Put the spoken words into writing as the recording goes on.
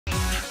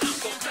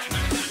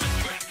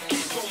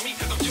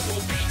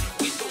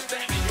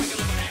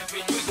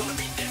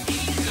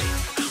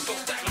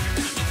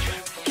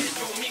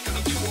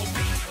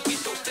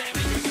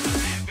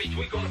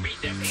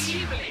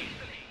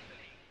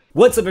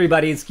What's up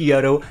everybody, it's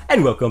Kiyodo,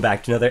 and welcome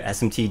back to another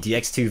SMT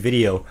Dx2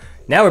 video.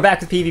 Now we're back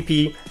with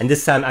PvP, and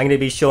this time I'm going to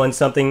be showing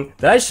something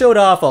that I showed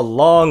off a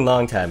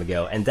long time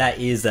ago, and that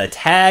is the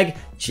Tag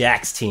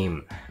Jax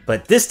team.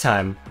 But this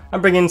time,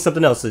 I'm bringing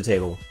something else to the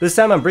table. This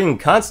time I'm bringing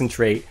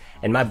Concentrate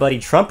and my buddy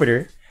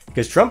Trumpeter,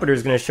 because Trumpeter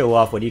is going to show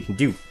off what he can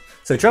do.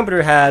 So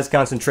Trumpeter has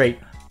Concentrate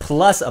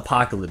plus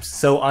Apocalypse,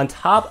 so on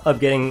top of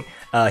getting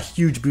a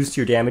huge boost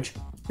to your damage,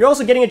 you're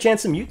also getting a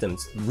chance to mute them.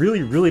 It's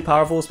really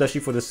powerful,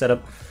 especially for this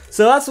setup.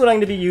 So that's what I'm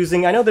going to be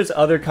using. I know there's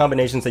other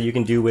combinations that you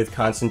can do with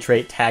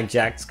Concentrate, Tag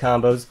Jax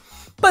combos,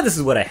 but this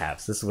is what I have,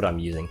 so this is what I'm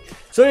using.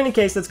 So in any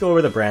case, let's go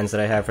over the brands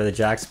that I have for the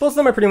Jax. Both of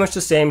them are pretty much the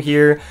same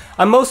here.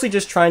 I'm mostly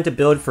just trying to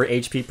build for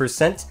HP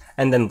percent,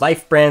 and then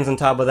life brands on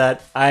top of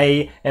that.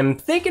 I am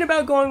thinking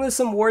about going with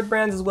some ward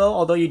brands as well,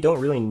 although you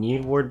don't really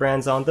need ward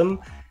brands on them.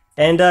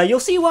 And you'll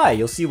see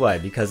why,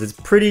 because it's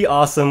pretty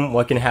awesome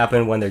what can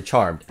happen when they're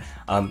charmed.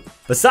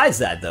 Besides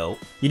that though,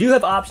 you do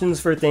have options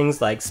for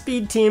things like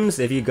speed teams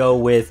if you go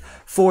with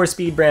 4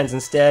 speed brands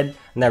instead,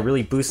 and that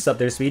really boosts up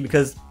their speed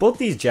because both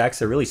these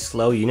Jax are really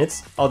slow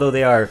units, although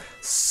they are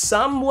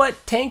somewhat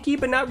tanky,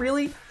 but not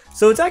really.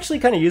 So it's actually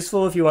kind of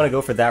useful if you want to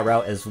go for that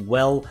route as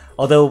well.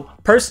 Although,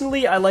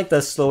 personally, I like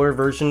the slower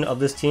version of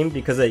this team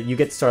because you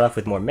get to start off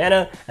with more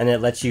mana, and it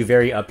lets you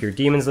vary up your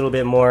demons a little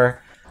bit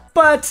more.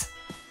 But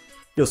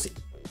you'll see.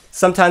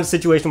 Sometimes the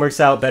situation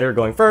works out better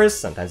going first,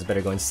 sometimes it's better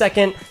going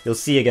second. You'll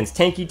see against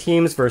tanky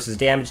teams versus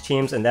damage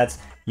teams, and that's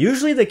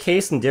usually the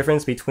case and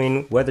difference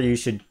between whether you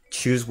should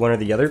choose one or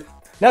the other.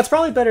 Now, it's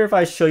probably better if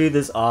I show you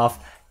this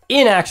off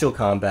in actual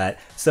combat,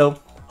 so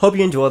hope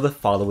you enjoy the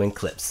following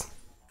clips.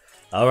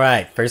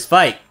 Alright, first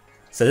fight.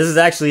 So this is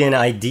actually an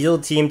ideal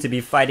team to be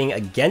fighting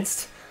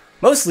against,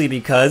 mostly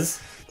because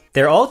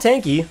they're all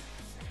tanky,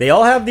 they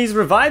all have these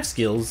revive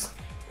skills,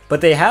 but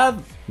they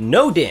have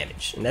no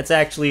damage, and that's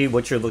actually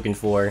what you're looking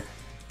for.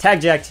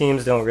 Tag Jack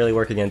teams don't really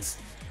work against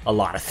a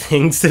lot of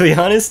things, to be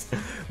honest,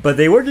 but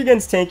they work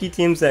against tanky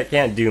teams that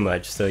can't do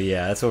much, so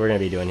yeah, that's what we're going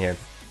to be doing here.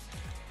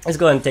 Let's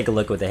go ahead and take a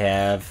look what they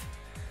have.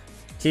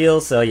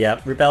 Heal, so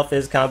yeah, Repel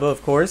Fizz combo,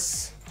 of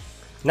course.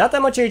 Not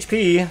that much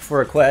HP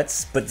for a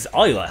Quetz, but this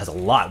Olilot has a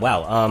lot,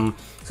 wow.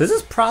 So this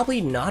is probably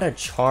not a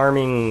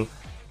charming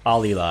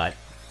Olilot.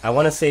 I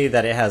want to say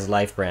that it has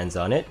life brands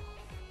on it.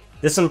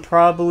 This one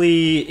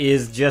probably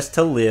is just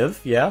to live,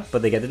 yeah,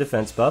 but they get the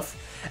defense buff.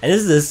 And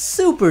this is a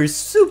super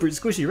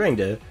squishy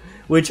Rangda,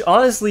 which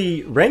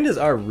honestly,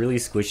 Rangdas are really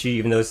squishy,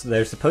 even though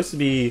they're supposed to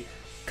be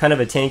kind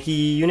of a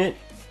tanky unit.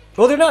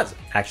 Well, they're not,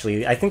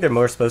 actually. I think they're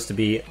more supposed to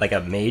be like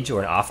a mage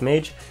or an off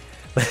mage,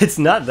 but it's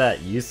not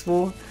that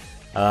useful.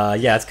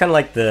 Yeah, it's kind of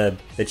like the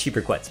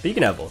cheaper Quetz, but you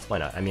can have both, why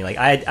not? I mean, like,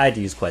 I'd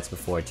used Quetz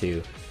before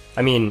too.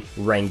 I mean,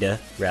 Rangda,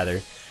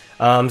 rather.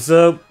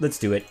 So, let's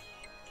do it.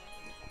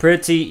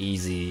 Pretty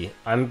easy.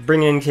 I'm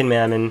bringing in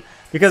Kinmammon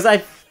because I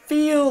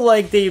feel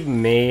like they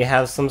may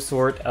have some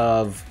sort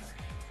of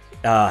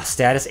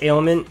status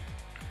ailment,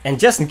 and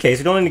just in case,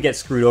 we don't want to get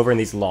screwed over in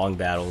these long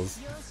battles.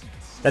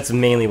 That's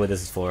mainly what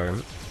this is for.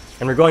 And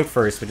we're going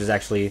first, which is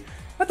actually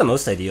not the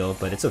most ideal,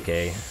 but it's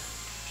okay.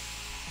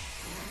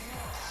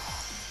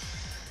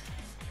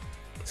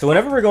 So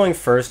whenever we're going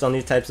first on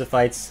these types of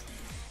fights,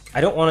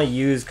 I don't want to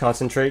use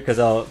Concentrate because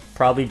I'll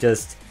probably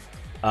just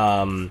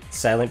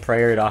Silent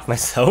Prayer it off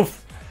myself.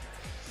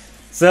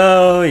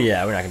 So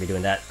yeah, we're not gonna be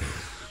doing that.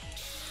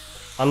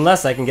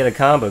 Unless I can get a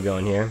combo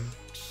going here.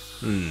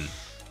 You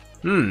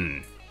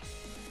know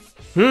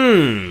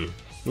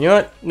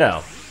what?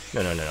 No,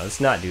 let's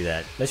not do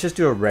that. Let's just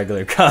do a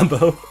regular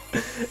combo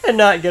and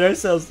not get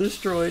ourselves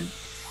destroyed.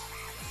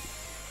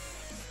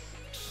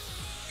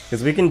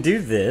 Because we can do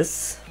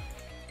this.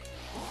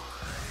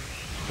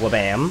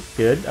 Wabam.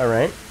 Good,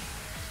 alright.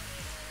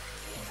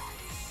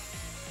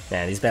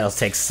 Man, these battles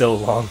take so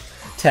long.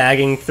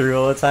 Tagging through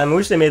all the time. I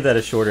wish they made that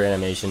a shorter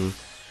animation,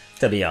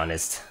 to be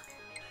honest.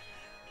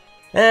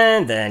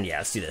 And then, yeah,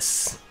 let's do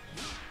this.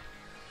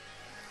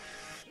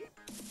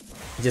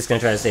 Just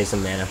gonna try to save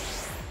some mana.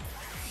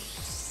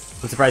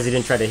 I'm surprised he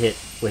didn't try to hit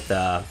with,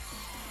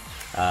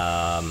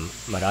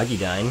 Maragi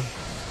dying.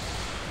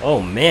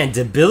 Oh man,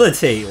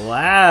 Debilitate!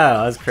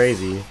 Wow, that's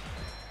crazy.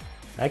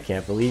 I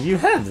can't believe you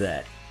have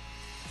that.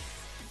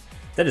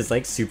 That is,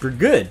 like, super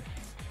good.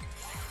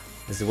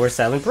 This is where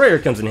Silent Prayer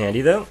comes in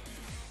handy, though.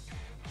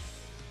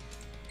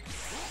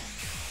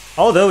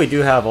 Although we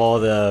do have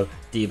all the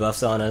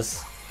debuffs on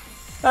us.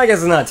 I guess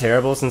it's not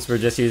terrible since we're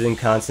just using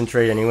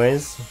Concentrate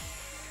anyways.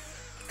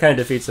 Kind of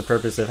defeats the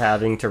purpose of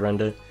having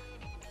Tyrande.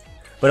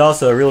 But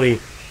also it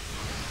really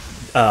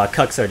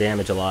cucks our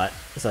damage a lot,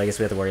 so I guess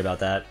we have to worry about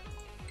that.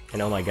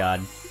 And oh my god.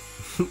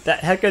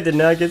 That Heka did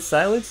not get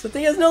silenced? The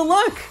thing has no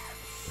luck!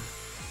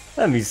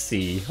 Let me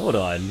see, hold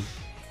on.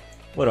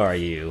 What are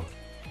you?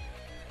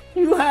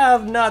 You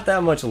have not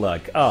that much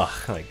luck. Oh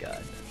my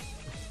god.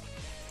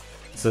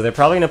 So they're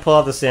probably going to pull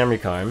out the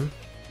Samrikarm.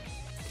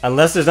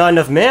 Unless there's not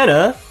enough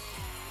mana.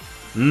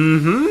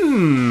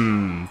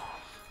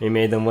 They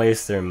made them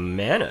waste their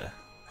mana.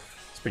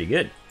 It's pretty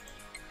good.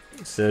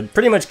 So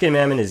pretty much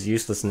Kinmammon is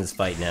useless in this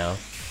fight now.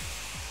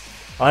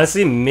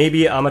 Honestly,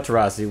 maybe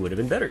Amaterasu would have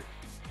been better.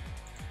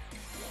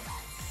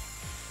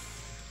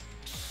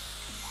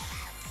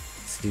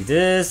 Let's do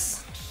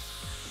this.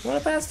 Want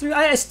to pass through?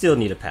 I still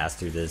need to pass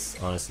through this,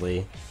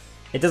 honestly.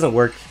 It doesn't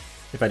work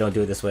if I don't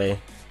do it this way.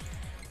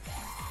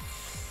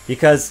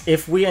 Because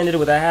if we ended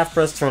with a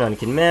half-press turn on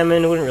Kin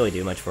Mammon, it wouldn't really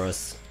do much for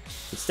us.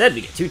 Instead,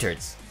 we get 2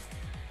 turns.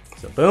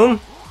 So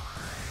boom.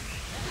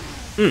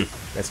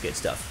 That's good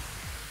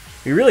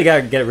stuff. We really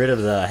gotta get rid of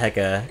the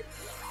Heka.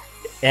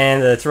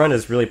 And the Tyrande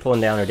is really pulling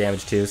down our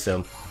damage too,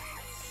 so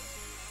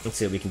let's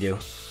see what we can do.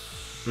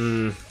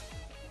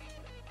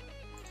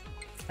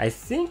 I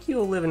think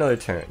you'll live another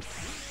turn.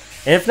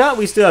 And if not,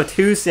 we still have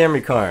 2 Samurai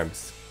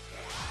Karms.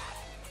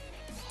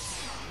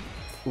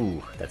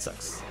 Ooh, that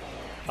sucks.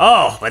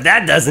 Oh, but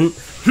that doesn't.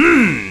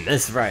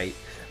 That's right.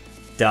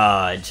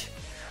 Dodge.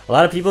 A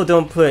lot of people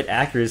don't put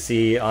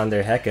accuracy on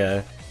their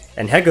Heka,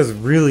 and Heka's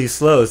really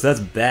slow, so that's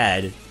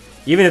bad.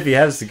 Even if you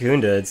have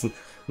Secunda, it's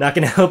not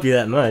gonna help you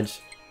that much.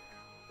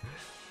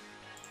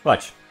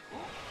 Watch.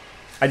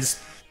 I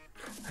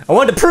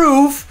wanted to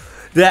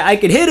prove that I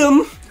could hit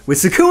him with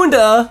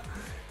Secunda!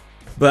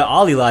 But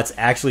Olilots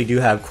actually do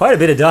have quite a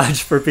bit of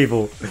dodge for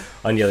people,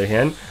 on the other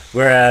hand.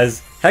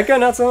 Whereas Heka,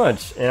 not so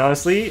much. And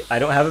honestly, I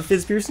don't have a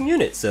Fizz Piercing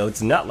unit, so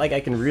it's not like I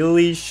can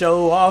really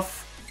show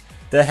off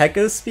the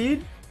Heka's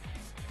speed.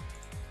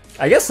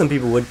 I guess some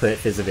people would put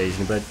Fizz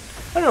Evasion, but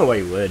I don't know why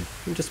you would.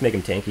 You just make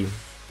him tanky.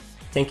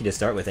 Tanky to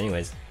start with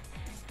anyways.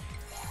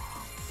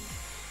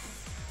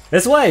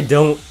 That's why I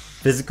don't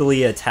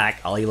physically attack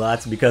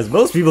Olilots, because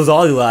most people's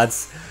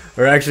Olilots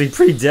are actually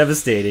pretty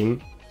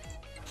devastating.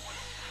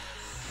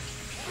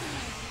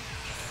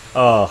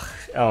 Oh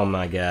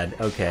my god,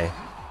 okay.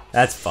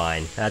 That's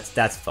fine.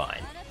 That's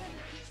fine.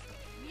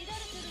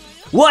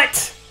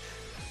 What?!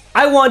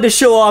 I wanted to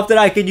show off that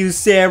I could use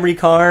Samurai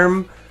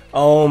Karm!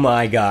 Oh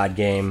my god,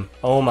 game.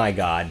 Oh my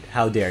god,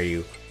 how dare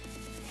you.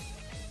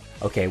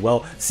 Okay,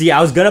 well, see, I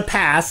was gonna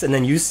pass and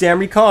then use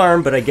Samurai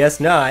Karm, but I guess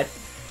not.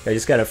 I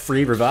just got a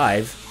free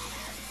revive.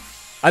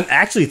 I'm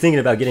actually thinking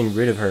about getting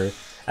rid of her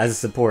as a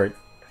support.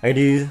 I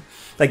do,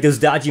 like, those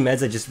dodgy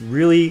meds I just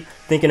really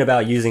thinking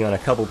about using on a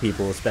couple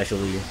people,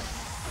 especially.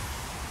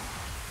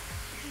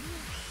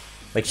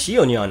 Like,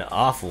 Shionyan,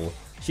 awful.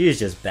 She is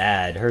just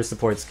bad. Her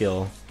support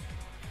skill.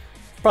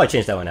 Probably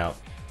change that one out.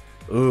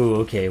 Ooh,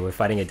 okay, we're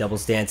fighting a double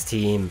stance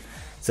team.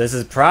 So this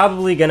is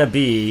probably gonna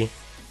be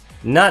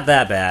not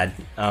that bad,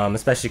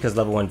 especially because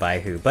level 1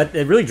 Baihu. But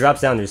it really drops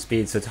down their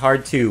speed, so it's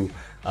hard to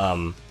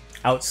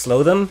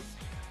outslow them.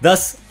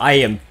 Thus, I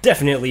am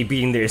definitely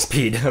beating their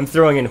speed. I'm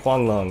throwing in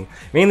Huanglong,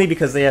 mainly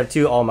because they have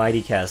 2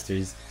 almighty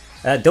casters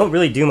that don't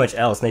really do much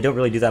else, and they don't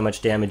really do that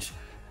much damage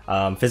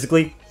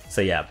physically.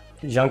 So yeah,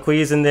 Zhonghui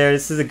is in there.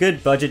 This is a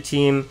good budget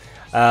team.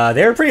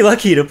 They were pretty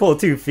lucky to pull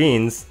 2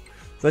 Fiends.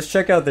 Let's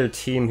check out their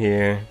team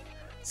here.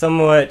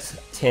 Somewhat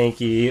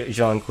tanky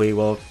Zhonghui,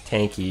 well,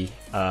 tanky,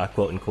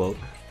 quote unquote,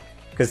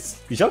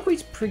 because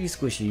Zhonghui's pretty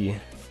squishy.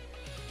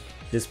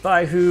 This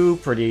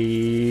Baihu,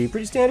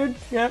 pretty standard,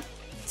 yeah.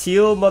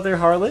 Teal Mother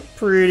Harlot,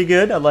 pretty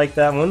good. I like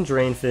that one.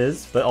 Drain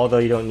Fizz, but although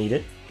you don't need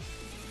it.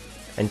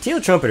 And Teal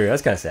Trumpeter,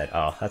 that's kind of sad.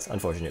 Oh, that's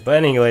unfortunate. But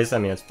anyways, I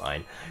mean, that's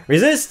fine.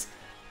 Resist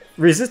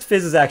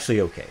Fizz is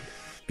actually okay.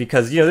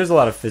 Because, you know, there's a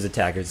lot of Fizz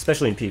attackers,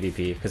 especially in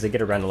PvP, because they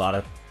get around a lot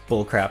of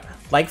bullcrap,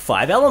 like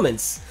 5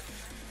 elements.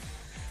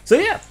 So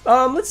yeah,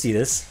 let's see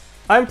this.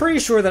 I'm pretty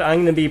sure that I'm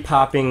going to be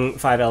popping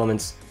 5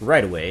 elements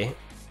right away.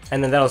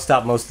 And then that'll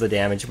stop most of the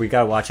damage. We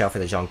gotta watch out for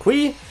the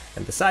Zhonghui.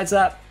 And besides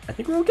that, I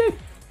think we're okay.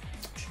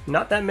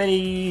 Not that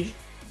many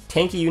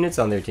tanky units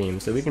on their team,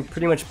 so we can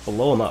pretty much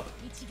blow them up.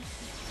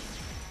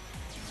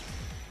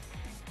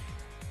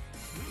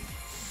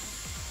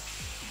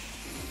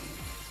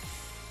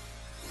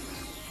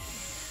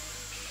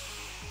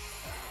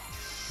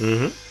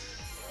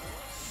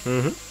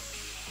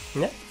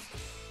 Yeah.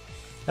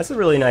 That's a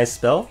really nice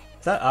spell.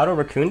 Is that Auto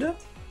Racunda?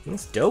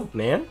 That's dope,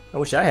 man. I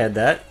wish I had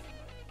that.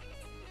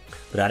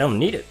 But I don't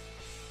need it.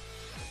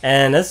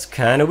 And that's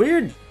kind of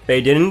weird. They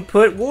didn't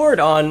put Ward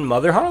on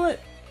Mother Harlot.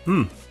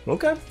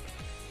 Okay.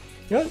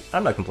 You know what?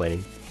 I'm not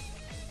complaining.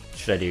 What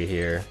should I do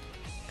here?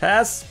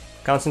 Pass,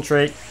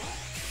 concentrate,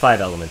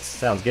 5 elements.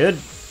 Sounds good.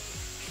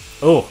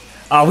 Oh,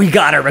 we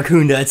got her,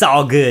 Racunda. It's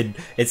all good.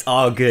 It's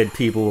all good,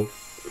 people.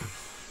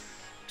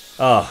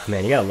 Oh,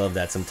 man, you gotta love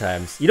that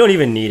sometimes. You don't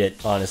even need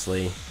it,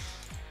 honestly.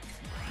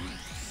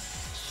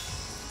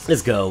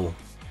 Let's go.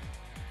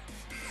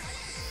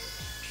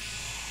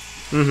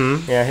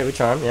 Yeah, hit with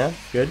Charm. Yeah,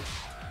 good.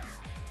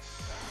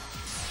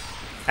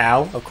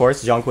 Ow, of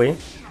course, Zhonghui.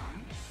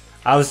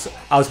 I was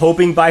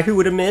hoping Baihu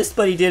would have missed,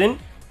 but he didn't.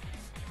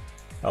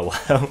 Oh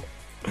wow.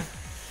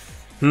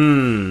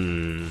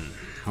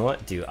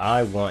 What do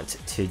I want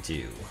to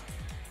do?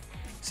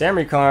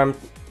 Samurai Karm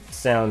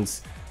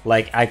sounds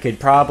like I could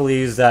probably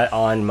use that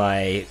on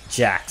my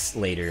Jax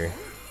later.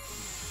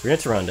 We're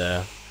gonna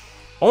Tyrande.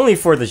 Only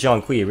for the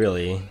Zhonghui,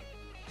 really.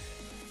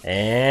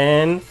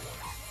 And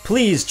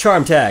please,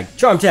 Charm Tag!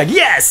 Charm Tag,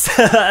 yes!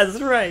 That's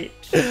right!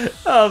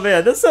 Oh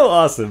man, that's so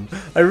awesome.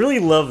 I really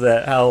love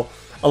that, how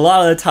a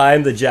lot of the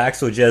time the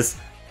Jax will just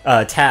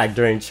tag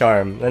during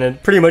charm, and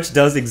it pretty much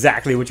does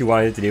exactly what you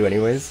wanted it to do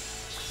anyways.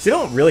 So you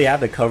don't really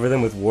have to cover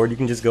them with ward, you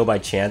can just go by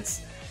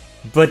chance.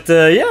 But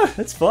yeah,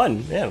 it's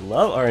fun. Man, I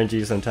love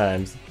RNG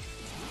sometimes.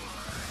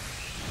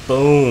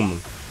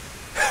 Boom.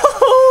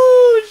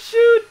 Oh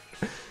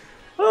shoot!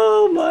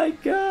 Oh my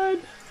god.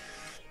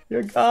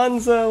 You're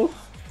gonzo.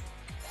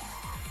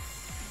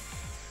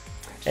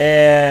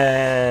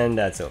 And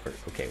that's over.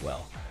 Okay,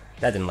 well,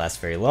 that didn't last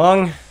very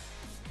long.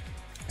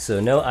 So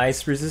no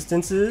ice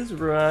resistances,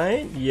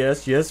 right?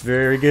 Yes, yes,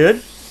 very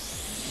good.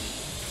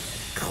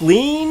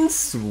 Clean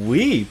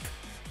sweep.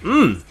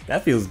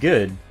 That feels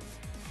good.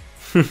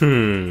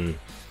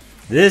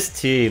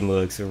 This team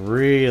looks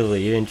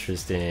really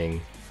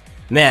interesting.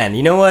 Man,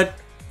 you know what?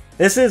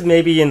 This is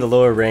maybe in the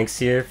lower ranks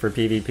here for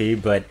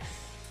PvP, but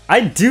I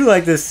do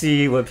like to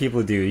see what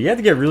people do. You have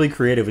to get really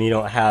creative when you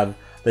don't have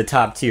the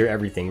top tier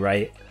everything,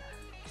 right?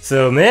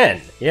 So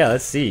man, yeah,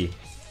 let's see.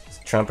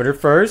 Trumpeter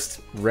first,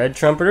 red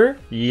Trumpeter,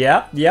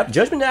 yep.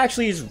 Judgment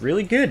actually is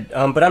really good,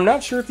 but I'm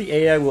not sure if the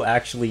AI will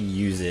actually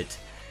use it.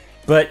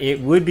 But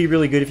it would be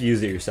really good if you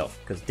use it yourself,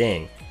 because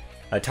dang.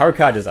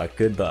 Tarkad is a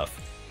good buff.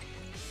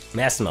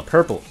 Massima,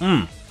 purple,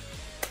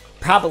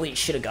 probably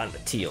should have gone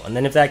with teal, and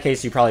then if that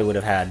case you probably would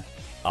have had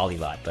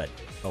Olilot, but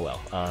oh well.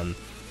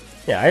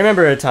 Yeah, I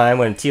remember a time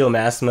when teal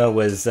Massima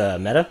was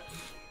meta,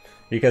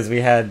 because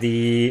we had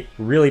the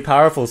really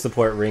powerful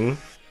support ring,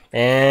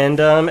 and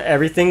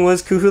everything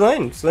was Kuhu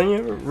Lane. So then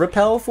you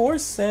repel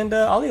force and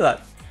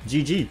Olilot.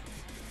 GG.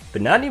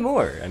 But not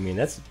anymore. I mean,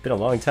 that's been a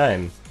long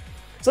time.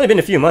 It's only been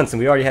a few months and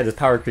we already had this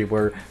power creep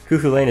where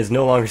Kuhu Lane is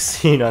no longer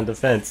seen on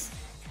defense.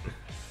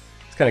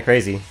 It's kind of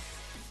crazy.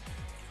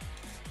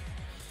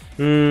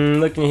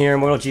 Looking here,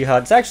 Immortal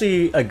Jihad. It's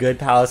actually a good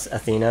Palace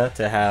Athena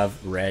to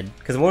have red,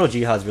 because Immortal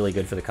Jihad is really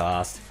good for the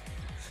cost.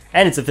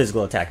 And it's a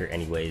physical attacker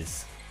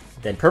anyways.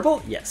 Then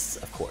purple? Yes,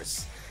 of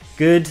course.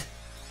 Good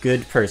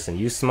person.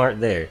 You smart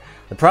there.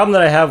 The problem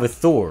that I have with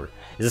Thor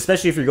is,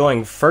 especially if you're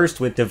going first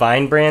with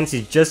Divine Brands,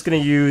 he's just going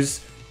to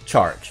use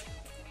Charge,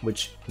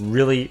 which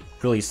really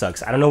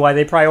sucks. I don't know why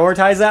they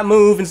prioritize that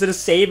move instead of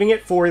saving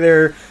it for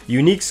their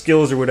unique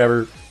skills or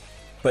whatever,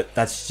 but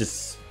that's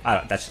just,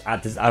 I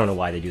don't know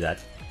why they do that.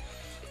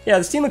 Yeah,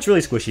 this team looks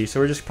really squishy, so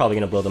we're just probably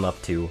going to blow them up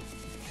too.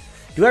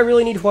 Do I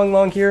really need Huang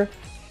Long here?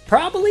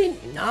 Probably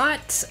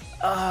not.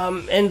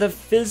 And the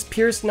Fizz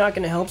Pierce not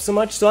going to help so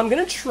much, so I'm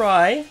going to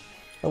try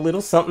a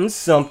little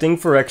something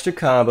for extra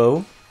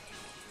combo.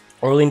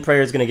 Orlean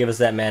Prayer is going to give us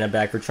that mana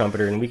back for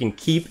Trumpeter, and we can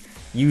keep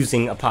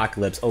using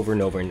Apocalypse over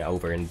and over and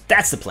over, and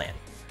that's the plan.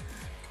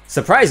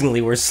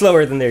 Surprisingly, we're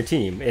slower than their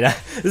team.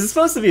 This is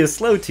supposed to be a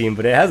slow team,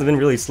 but it hasn't been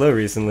really slow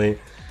recently.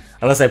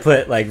 Unless I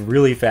put like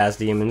really fast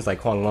demons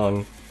like Huang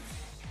Long.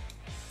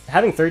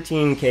 Having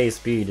 13k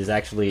speed is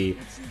actually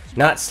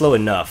not slow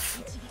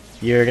enough.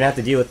 You're going to have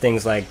to deal with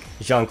things like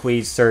Zhongqi,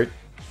 Cert,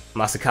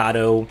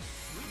 Masakado,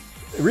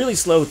 really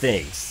slow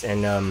things,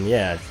 and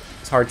yeah,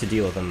 it's hard to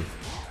deal with them.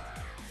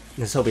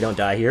 Let's hope we don't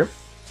die here.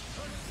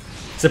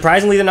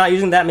 Surprisingly, they're not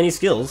using that many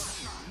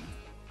skills.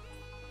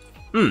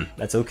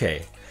 That's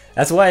okay.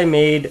 That's why I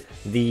made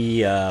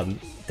the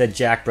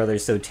Jack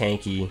brothers so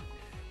tanky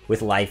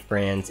with life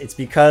brands. It's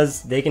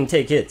because they can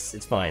take hits.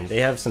 It's fine. They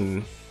have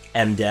some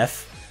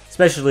MDef,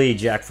 especially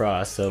Jack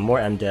Frost, so more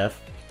MDef.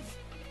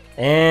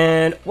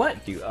 And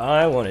what do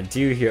I want to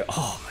do here?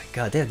 Oh my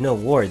god, they have no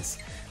wards.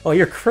 Oh,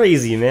 you're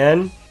crazy,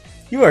 man.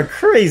 You are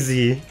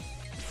crazy!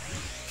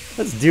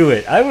 Let's do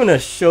it. I'm gonna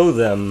show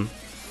them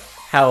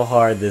how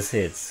hard this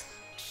hits.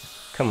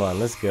 Come on,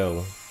 let's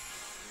go.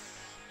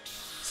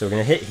 So we're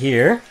gonna hit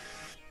here.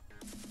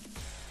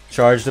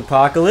 Charged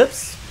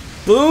Apocalypse.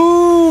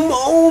 Boom!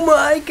 Oh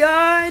my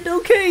god!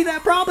 Okay,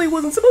 that probably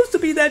wasn't supposed to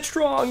be that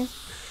strong.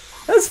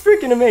 That's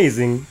freaking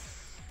amazing.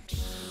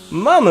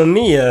 Mamma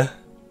mia.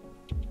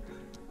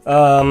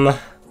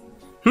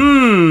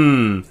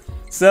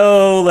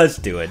 So let's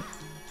do it.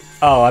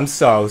 Oh, I'm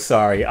so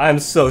sorry. I'm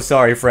so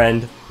sorry,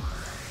 friend.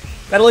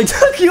 That only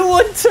took you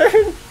one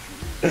turn.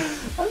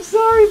 I'm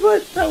sorry,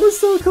 but that was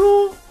so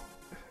cool.